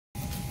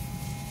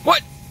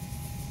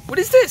What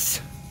is this?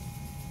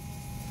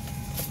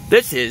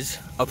 This is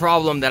a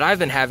problem that I've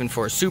been having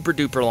for a super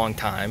duper long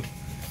time,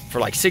 for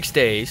like 6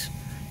 days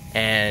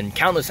and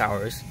countless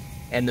hours.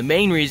 And the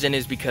main reason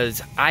is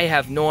because I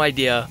have no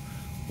idea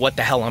what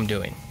the hell I'm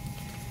doing.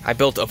 I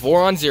built a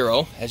Voron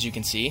Zero, as you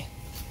can see.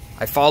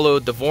 I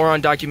followed the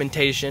Voron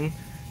documentation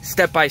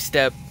step by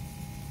step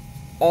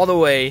all the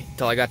way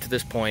till I got to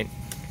this point,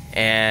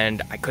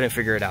 and I couldn't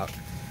figure it out.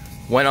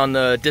 Went on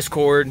the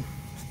Discord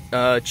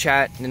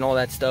chat and all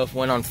that stuff,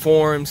 went on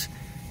forums,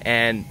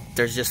 and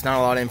there's just not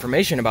a lot of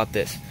information about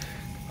this.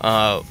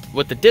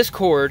 What the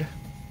Discord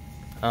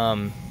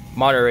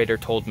moderator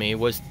told me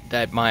was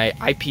that my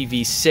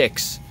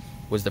IPv6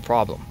 was the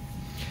problem.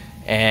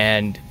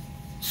 And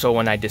so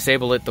when I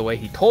disable it the way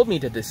he told me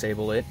to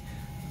disable it,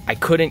 I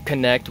couldn't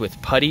connect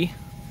with PuTTY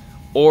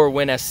or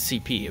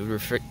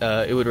WinSCP.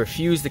 It would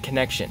refuse the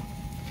connection.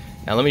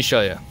 Now let me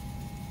show you.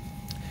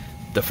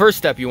 The first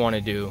step you want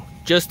to do,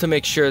 just to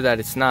make sure that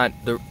it's not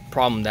the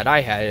problem that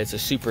I had, it's a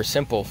super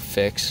simple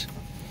fix,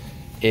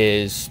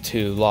 is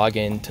to log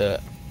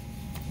into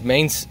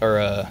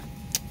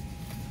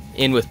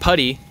in with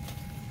PuTTY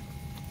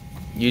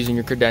using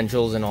your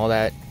credentials and all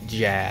that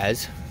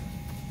jazz.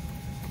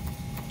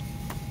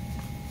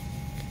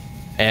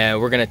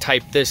 And we're gonna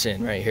type this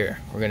in right here.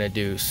 We're gonna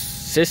do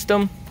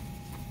system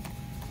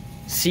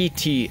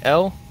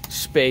ctl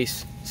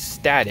space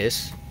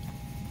status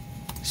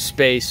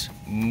space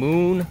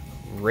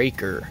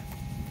Moonraker.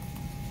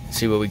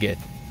 See what we get.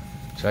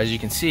 So as you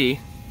can see,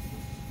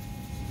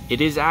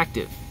 it is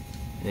active,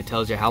 and it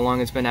tells you how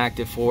long it's been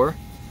active for,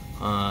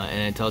 and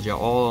it tells you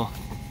all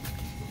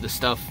the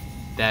stuff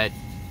that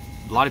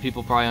a lot of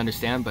people probably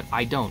understand, but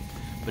I don't.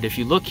 But if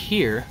you look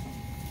here,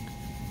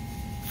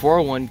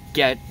 401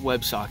 get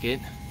WebSocket.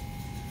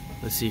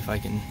 Let's see if I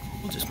can,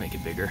 we'll just make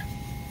it bigger.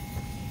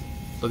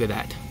 Look at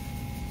that.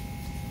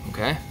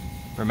 Okay,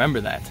 remember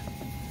that.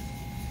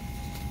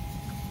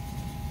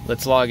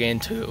 Let's log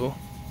into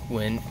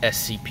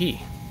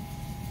WinSCP.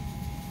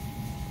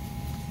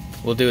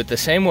 We'll do it the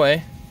same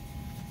way.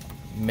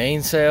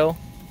 Mainsail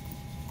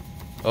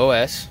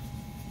OS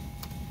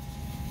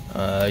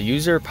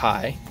user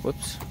pi,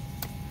 whoops,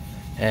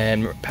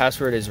 and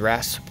password is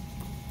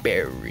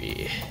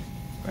raspberry,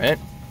 right?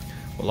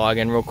 We'll log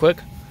in real quick.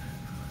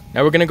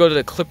 Now we're gonna go to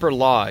the Clipper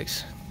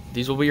logs.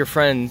 These will be your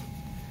friend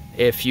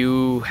if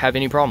you have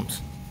any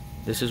problems.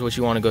 This is what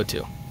you want to go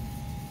to.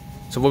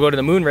 So we'll go to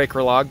the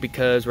Moonraker log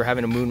because we're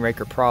having a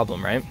Moonraker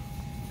problem, right?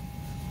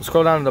 We'll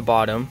scroll down to the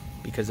bottom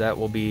because that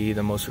will be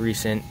the most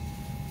recent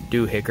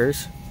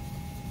doohickers.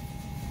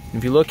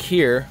 If you look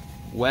here,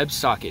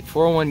 WebSocket,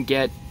 401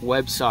 get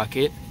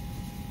WebSocket,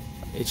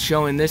 it's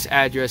showing this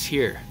address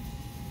here.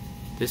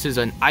 This is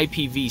an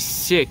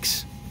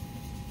IPv6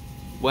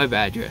 web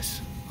address,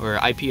 or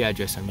IP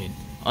address, I mean,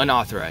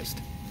 unauthorized.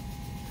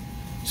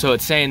 So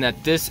it's saying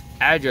that this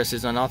address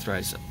is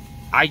unauthorized.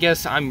 I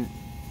guess I'm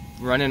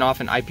running off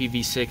an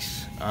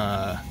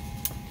IPv6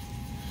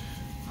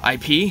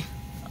 IP.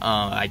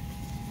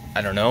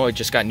 I don't know, it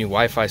just got new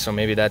Wi-Fi, so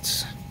maybe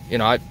that's, you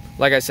know,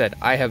 like I said,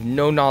 I have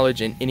no knowledge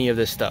in any of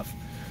this stuff.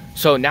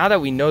 So now that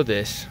we know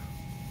this,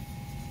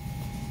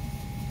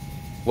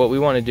 what we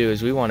want to do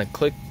is we want to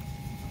click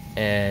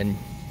and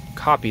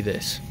copy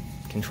this.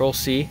 Control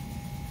C,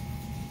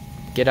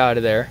 get out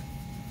of there.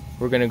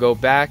 We're going to go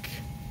back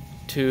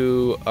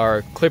to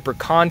our Clipper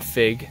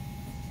config.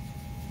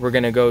 We're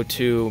going to go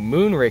to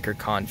Moonraker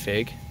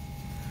config,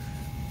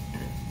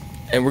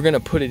 and we're going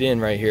to put it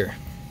in right here.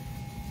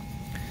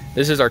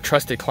 This is our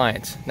trusted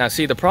clients. Now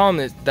see, the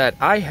problem that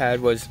I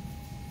had was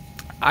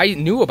I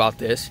knew about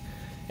this,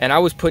 and I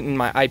was putting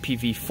my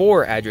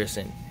IPv4 address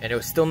in, and it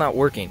was still not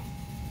working.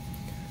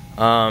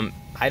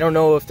 I don't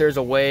know if there's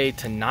a way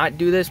to not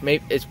do this.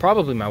 Maybe it's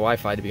probably my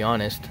Wi-Fi, to be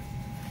honest.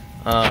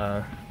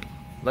 Let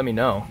me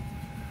know.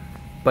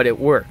 But it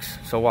works.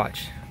 So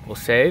watch. We'll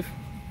save,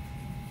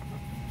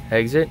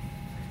 exit,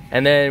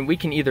 and then we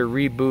can either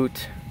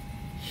reboot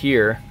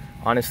here.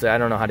 Honestly, I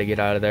don't know how to get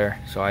out of there,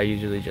 so I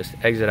usually just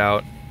exit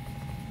out,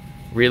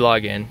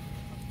 relog in,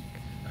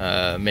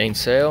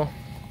 mainsail,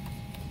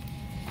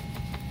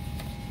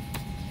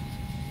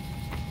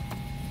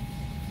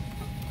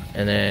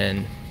 and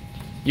then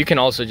you can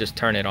also just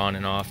turn it on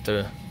and off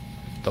to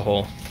the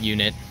whole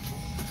unit,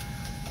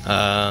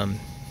 and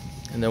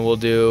then we'll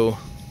do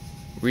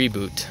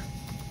reboot.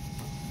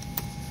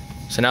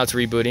 So now it's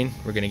rebooting.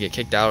 We're gonna get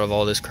kicked out of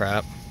all this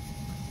crap.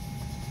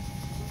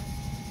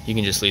 You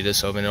can just leave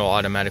this open, it'll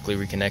automatically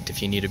reconnect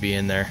if you need to be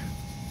in there,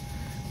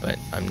 but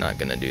I'm not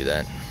gonna do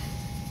that.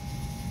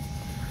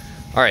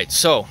 Alright,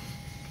 so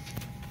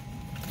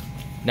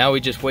now we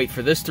just wait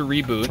for this to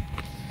reboot,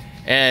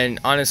 and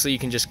honestly you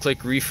can just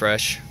click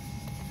refresh.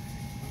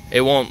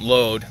 It won't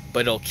load,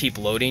 but it'll keep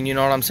loading, you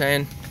know what I'm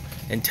saying,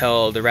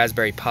 until the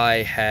Raspberry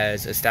Pi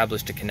has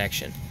established a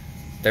connection.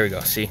 There we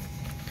go, see?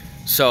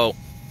 So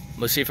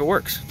let's see if it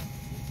works.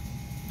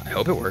 I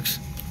hope it works.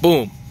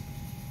 Boom,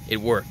 it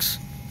works.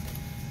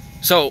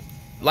 So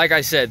like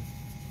I said,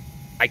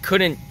 I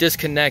couldn't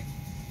disconnect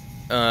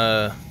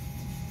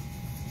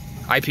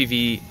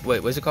IPv,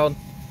 wait, what's it called?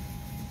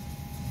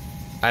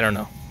 I don't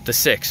know, the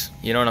 6,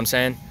 you know what I'm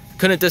saying?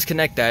 Couldn't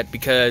disconnect that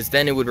because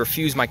then it would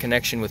refuse my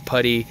connection with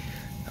PuTTY,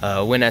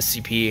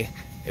 WinSCP.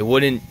 It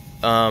wouldn't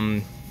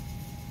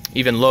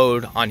even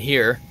load on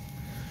here.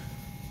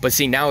 But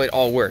see, now it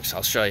all works.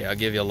 I'll show you. I'll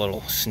give you a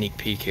little sneak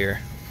peek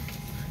here.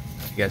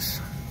 I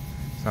guess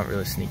it's not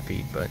really a sneak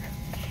peek, but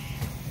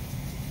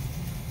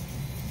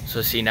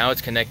so see, now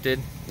it's connected,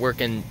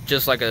 working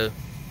just like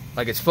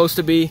it's supposed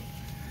to be.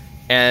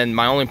 And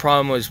my only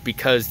problem was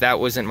because that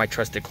wasn't my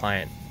trusted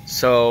client.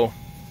 So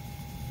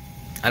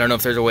I don't know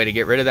if there's a way to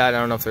get rid of that. I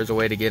don't know if there's a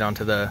way to get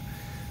onto the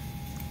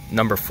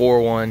number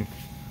 4 one.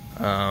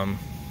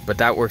 But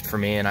that worked for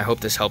me, and I hope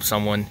this helps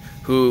someone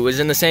who is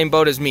in the same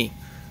boat as me,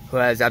 who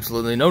has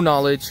absolutely no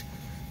knowledge.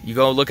 You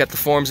go look at the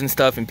forums and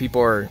stuff, and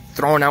people are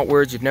throwing out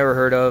words you've never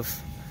heard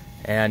of.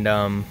 And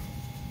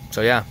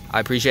so yeah, I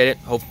appreciate it.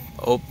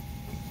 Hope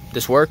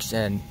this works,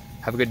 and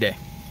have a good day.